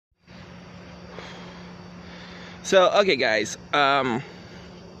So, okay, guys. So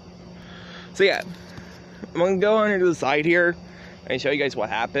yeah, I'm gonna go under the side here and show you guys what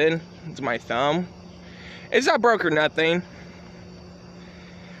happened. It's my thumb. It's not broke or nothing.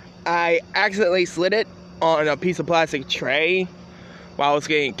 I accidentally slid it on a piece of plastic tray while I was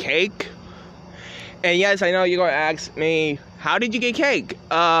getting cake. And yes, I know you're gonna ask me, how did you get cake?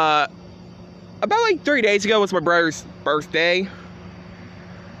 About like 3 days ago was my brother's birthday.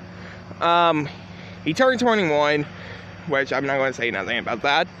 He turned 21, which I'm not going to say nothing about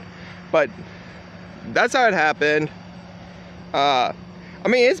that, but that's how it happened. I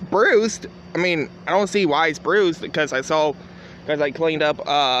mean, it's bruised. I mean, I don't see why it's bruised because I cleaned up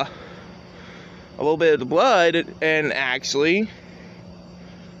a little bit of the blood and actually,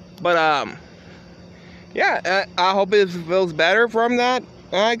 but yeah, I hope it feels better from that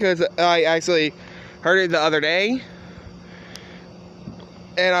because I actually heard it the other day,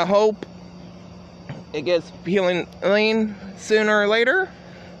 and I hope it gets healing sooner or later.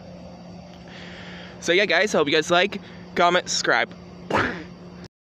 So yeah, guys, hope you guys like, comment, subscribe.